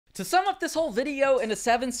To sum up this whole video into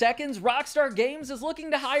 7 seconds, Rockstar Games is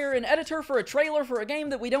looking to hire an editor for a trailer for a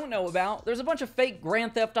game that we don't know about. There's a bunch of fake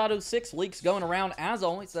Grand Theft Auto 6 leaks going around, as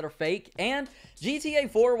always, that are fake, and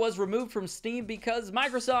GTA 4 was removed from Steam because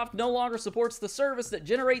Microsoft no longer supports the service that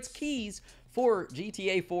generates keys for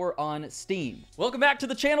GTA 4 on Steam. Welcome back to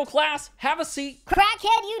the channel, class. Have a seat.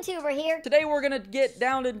 Crackhead YouTuber here. Today we're gonna get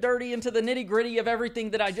down and dirty into the nitty-gritty of everything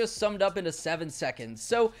that I just summed up into 7 seconds.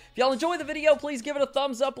 So if y'all enjoy the video, please give it a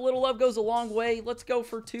thumbs up. A little love goes a long way. Let's go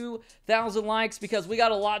for 2,000 likes because we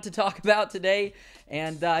got a lot to talk about today.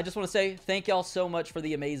 And I just want to say thank y'all so much for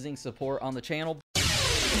the amazing support on the channel.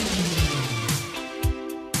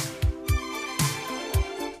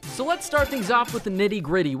 So let's start things off with the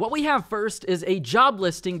nitty-gritty. What we have first is a job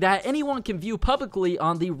listing that anyone can view publicly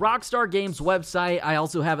on the Rockstar Games website. I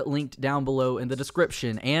also have it linked down below in the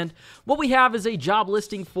description. And what we have is a job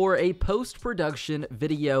listing for a post-production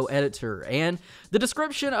video editor. And the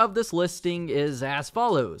description of this listing is as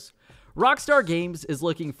follows. Rockstar Games is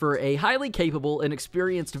looking for a highly capable and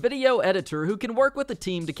experienced video editor who can work with the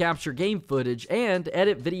team to capture game footage and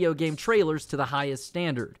edit video game trailers to the highest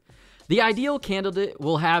standard. The ideal candidate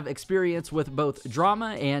will have experience with both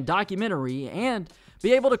drama and documentary and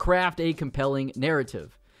be able to craft a compelling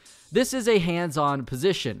narrative. This is a hands-on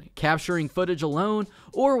position, capturing footage alone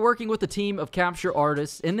or working with a team of capture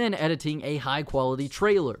artists and then editing a high-quality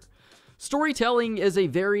trailer. Storytelling is a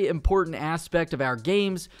very important aspect of our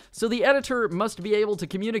games, so the editor must be able to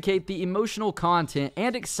communicate the emotional content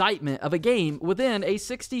and excitement of a game within a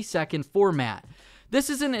 60-second format. This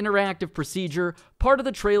is an interactive procedure. Part of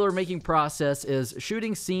the trailer making process is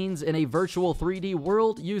shooting scenes in a virtual 3D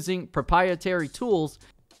world using proprietary tools.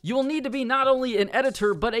 You will need to be not only an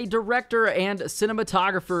editor, but a director and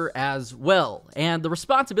cinematographer as well. And the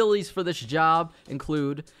responsibilities for this job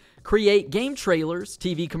include create game trailers,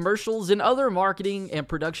 TV commercials, and other marketing and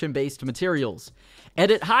production-based materials.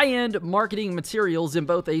 Edit high-end marketing materials in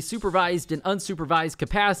both a supervised and unsupervised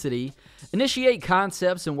capacity. Initiate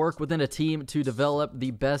concepts and work within a team to develop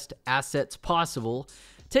the best assets possible.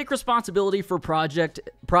 Take responsibility for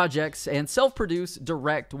projects and self-produce,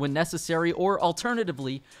 direct when necessary, or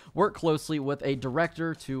alternatively, work closely with a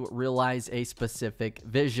director to realize a specific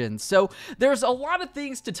vision. So there's a lot of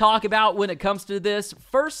things to talk about when it comes to this.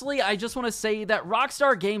 Firstly, I just want to say that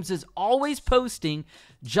Rockstar Games is always posting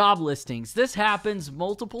job listings. This happens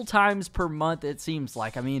multiple times per month, it seems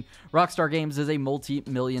like. I mean, Rockstar Games is a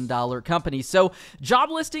multi-million-dollar company, so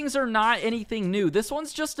job listings are not anything new. This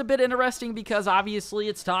one's just a bit interesting because obviously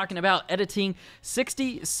it's talking about editing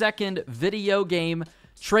 60-second video game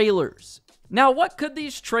trailers. Now, what could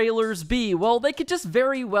these trailers be? Well, they could just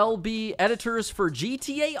very well be editors for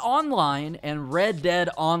GTA Online and Red Dead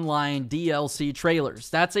Online DLC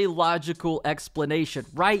trailers. That's a logical explanation,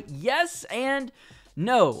 right? Yes and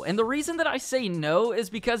no. And the reason that I say no is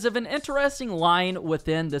because of an interesting line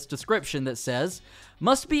within this description that says,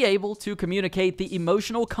 must be able to communicate the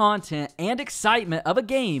emotional content and excitement of a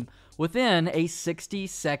game within a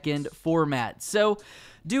 60-second format. So,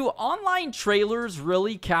 do online trailers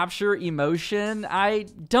really capture emotion? I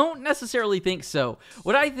don't necessarily think so.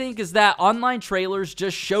 What I think is that online trailers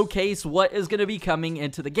just showcase what is going to be coming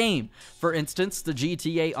into the game. For instance, the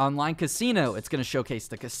GTA Online Casino. It's going to showcase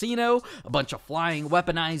the casino, a bunch of flying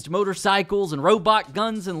weaponized motorcycles and robot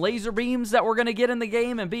guns and laser beams that we're going to get in the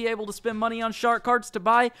game and be able to spend money on shark cards to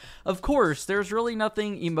buy. Of course, there's really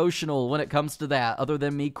nothing emotional when it comes to that other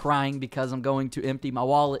than me crying because I'm going to empty my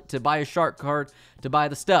wallet to buy a shark card to buy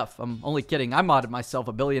the stuff. I'm only kidding. I modded myself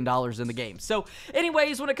 $1 billion in the game. So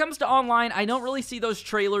anyways, when it comes to online, I don't really see those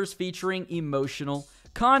trailers featuring emotional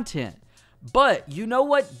content. But you know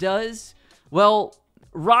what does? Well,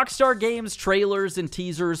 Rockstar Games trailers and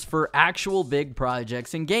teasers for actual big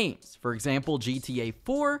projects and games. For example, GTA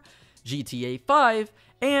 4, GTA 5,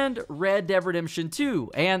 and Red Dead Redemption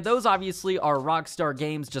 2. And those obviously are Rockstar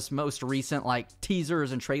Games' just most recent like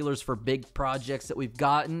teasers and trailers for big projects that we've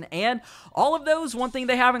gotten. And all of those, one thing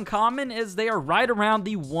they have in common is they are right around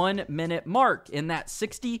the 1 minute mark in that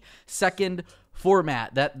 60-second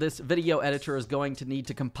format that this video editor is going to need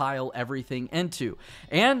to compile everything into.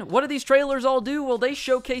 And what do these trailers all do? Well, they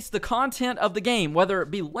showcase the content of the game, whether it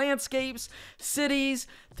be landscapes, cities,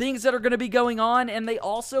 things that are going to be going on, and they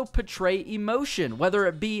also portray emotion, whether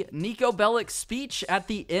it be Nico Bellic's speech at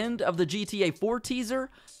the end of the GTA 4 teaser,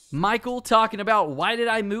 Michael talking about why did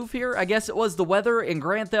I move here? I guess it was the weather in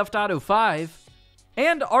Grand Theft Auto 5,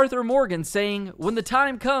 and Arthur Morgan saying, when the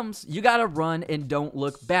time comes, you gotta run and don't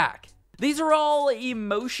look back. These are all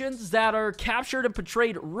emotions that are captured and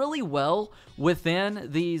portrayed really well within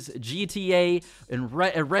these GTA and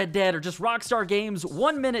Red Dead or just Rockstar Games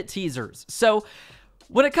 1 minute teasers. So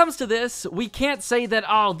When it comes to this, we can't say that,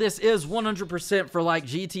 oh, this is 100% for like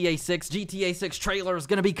GTA 6. GTA 6 trailer is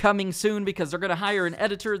going to be coming soon because they're going to hire an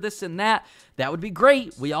editor, this and that. That would be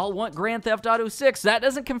great. We all want Grand Theft Auto 6. That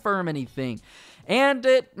doesn't confirm anything. And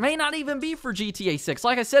it may not even be for GTA 6.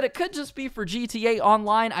 Like I said, it could just be for GTA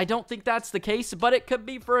Online. I don't think that's the case, but it could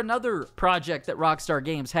be for another project that Rockstar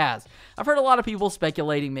Games has. I've heard a lot of people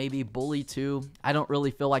speculating maybe Bully 2. I don't really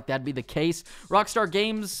feel like that'd be the case. Rockstar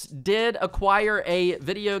Games did acquire a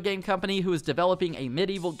video game company who is developing a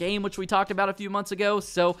medieval game, which we talked about a few months ago.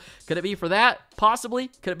 So could it be for that? Possibly.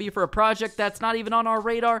 Could it be for a project that's not even on our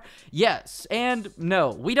radar? Yes and no.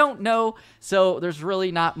 We don't know, so there's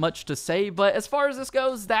really not much to say, but as far as this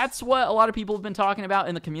goes, that's what a lot of people have been talking about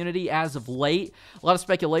in the community as of late. A lot of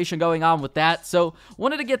speculation going on with that, so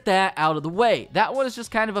wanted to get that out of the way. That one is just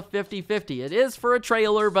kind of a 50-50. It is for a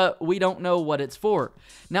trailer, but we don't know what it's for.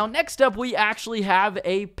 Now, next up, we actually have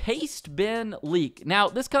a Pastebin leak. Now,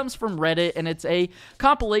 this comes from Reddit, and it's a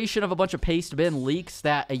compilation of a bunch of Pastebin leaks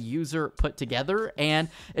that a user put together, and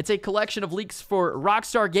it's a collection of leaks for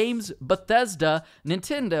Rockstar Games, Bethesda,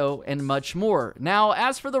 Nintendo, and much more. Now,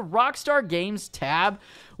 as for the Rockstar Games tab,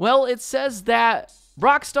 well, it says that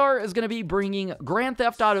Rockstar is going to be bringing Grand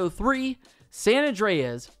Theft Auto 3, San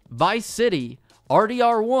Andreas, Vice City,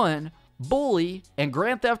 RDR1, Bully, and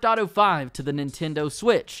Grand Theft Auto 5 to the Nintendo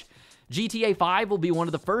Switch. GTA 5 will be one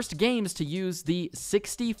of the first games to use the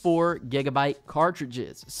 64GB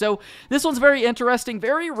cartridges. So this one's very interesting,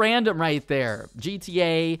 very random right there.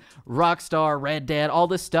 GTA, Rockstar, Red Dead, all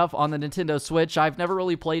this stuff on the Nintendo Switch. I've never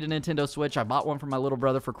really played a Nintendo Switch. I bought one for my little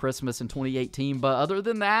brother for Christmas in 2018, but other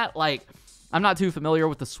than that, like, I'm not too familiar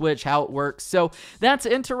with the Switch, how it works. So that's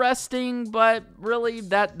interesting, but really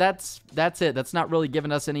that's it. That's not really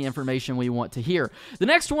giving us any information we want to hear. The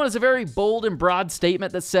next one is a very bold and broad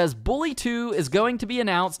statement that says Bully 2 is going to be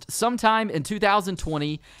announced sometime in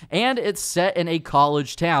 2020, and it's set in a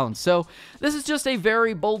college town. So this is just a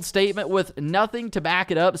very bold statement with nothing to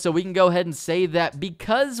back it up, so we can go ahead and say that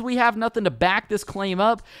because we have nothing to back this claim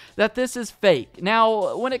up, that this is fake.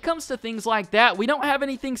 Now, when it comes to things like that, we don't have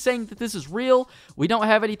anything saying that this is real. We don't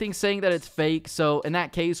have anything saying that it's fake, so in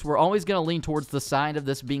that case, we're always going to lean towards the side of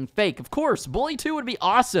this being fake. Of course, Bully 2 would be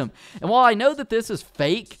awesome, and while I know that this is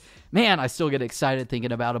fake, man, I still get excited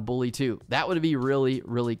thinking about a Bully 2. That would be really,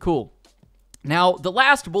 really cool. Now, the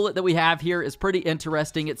last bullet that we have here is pretty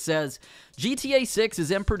interesting. It says, GTA 6 is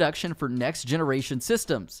in production for next-generation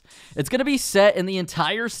systems. It's going to be set in the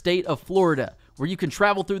entire state of Florida, where you can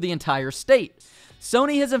travel through the entire state.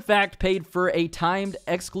 Sony has in fact paid for a timed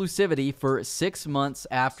exclusivity for 6 months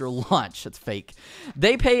after launch. That's fake.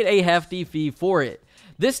 They paid a hefty fee for it.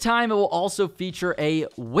 This time, it will also feature a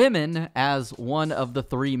women as one of the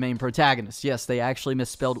 3 main protagonists. Yes, they actually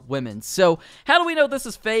misspelled women. So, how do we know this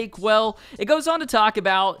is fake? Well, it goes on to talk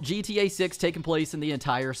about GTA 6 taking place in the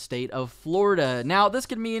entire state of Florida. Now, this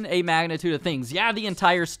could mean a magnitude of things. Yeah, the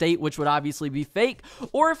entire state, which would obviously be fake,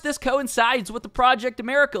 or if this coincides with the Project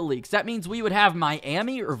America leaks, that means we would have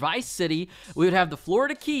Miami or Vice City, we would have the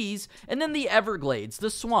Florida Keys, and then the Everglades,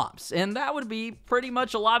 the swamps, and that would be pretty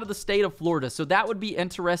much a lot of the state of Florida. So, that would be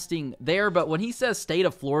interesting there, but when he says state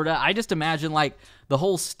of Florida, I just imagine like the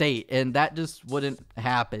whole state, and that just wouldn't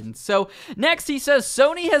happen. So next he says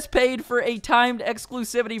Sony has paid for a timed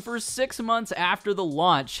exclusivity for 6 months after the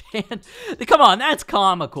launch, and come on, that's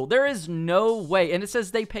comical. There is no way, and it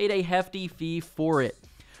says they paid a hefty fee for it.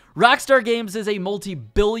 Rockstar Games is a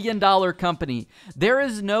multi-billion-dollar company. There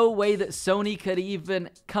is no way that Sony could even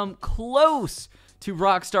come close to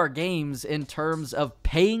Rockstar Games in terms of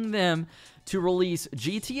paying them to release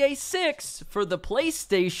GTA 6 for the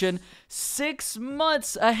PlayStation 6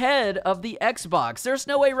 months ahead of the Xbox. There's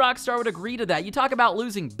no way Rockstar would agree to that. You talk about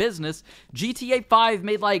losing business. GTA 5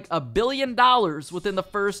 made like $1 billion within the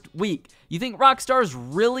first week. You think Rockstar's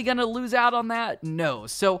really gonna lose out on that? No.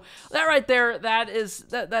 So that right there,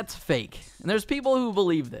 that's fake. And there's people who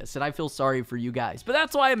believe this, and I feel sorry for you guys. But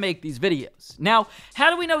that's why I make these videos. Now, how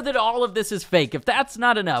do we know that all of this is fake? If that's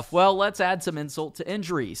not enough, well, let's add some insult to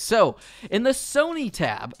injury. So, in the Sony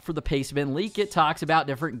tab for the Pastebin leak, it talks about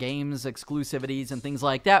different games, exclusivities, and things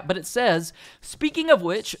like that. But it says, speaking of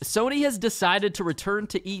which, Sony has decided to return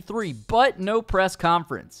to E3, but no press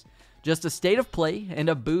conference. Just a state of play and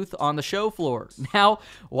a booth on the show floor. Now,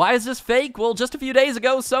 why is this fake? Well, just a few days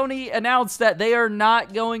ago, Sony announced that they are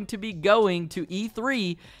not going to be going to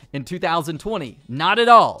E3 in 2020. Not at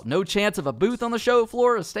all. No chance of a booth on the show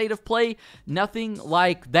floor, a state of play, nothing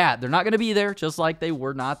like that. They're not going to be there, just like they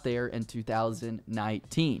were not there in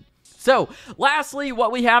 2019. So, lastly,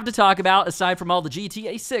 what we have to talk about, aside from all the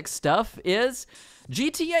GTA 6 stuff, is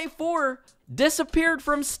GTA 4 disappeared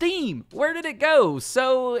from Steam. Where did it go?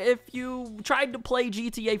 So if you tried to play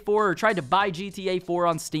GTA 4 or tried to buy GTA 4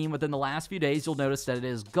 on Steam within the last few days, you'll notice that it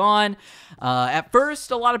is gone. At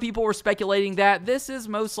first, a lot of people were speculating that this is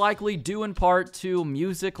most likely due in part to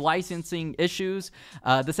music licensing issues.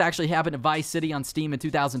 This actually happened in Vice City on Steam in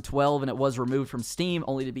 2012, and it was removed from Steam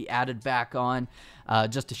only to be added back on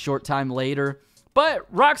just a short time later.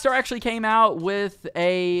 But Rockstar actually came out with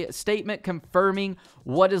a statement confirming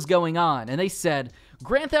what is going on. And they said,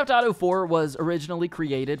 Grand Theft Auto 4 was originally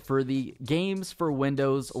created for the Games for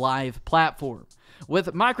Windows Live platform. With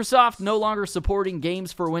Microsoft no longer supporting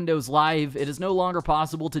Games for Windows Live, it is no longer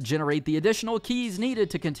possible to generate the additional keys needed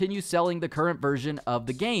to continue selling the current version of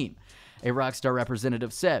the game, a Rockstar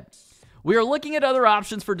representative said. We are looking at other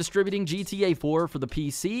options for distributing GTA 4 for the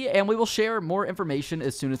PC, and we will share more information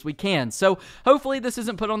as soon as we can. So hopefully this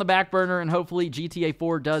isn't put on the back burner, and hopefully GTA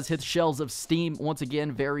 4 does hit the shelves of Steam once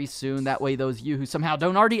again very soon. That way those of you who somehow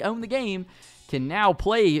don't already own the game can now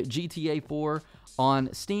play GTA 4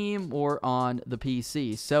 on Steam or on the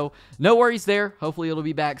PC. So no worries there. Hopefully it'll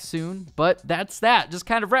be back soon. But that's that. Just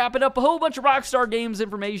kind of wrapping up a whole bunch of Rockstar Games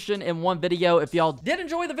information in one video. If y'all did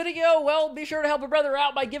enjoy the video, well, be sure to help a brother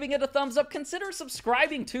out by giving it a thumbs up. Consider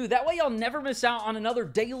subscribing too. That way y'all never miss out on another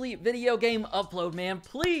daily video game upload, man.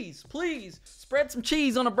 Please, please spread some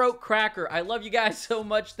cheese on a broke cracker. I love you guys so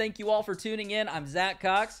much. Thank you all for tuning in. I'm Zach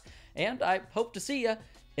Cox, and I hope to see you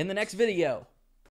in the next video.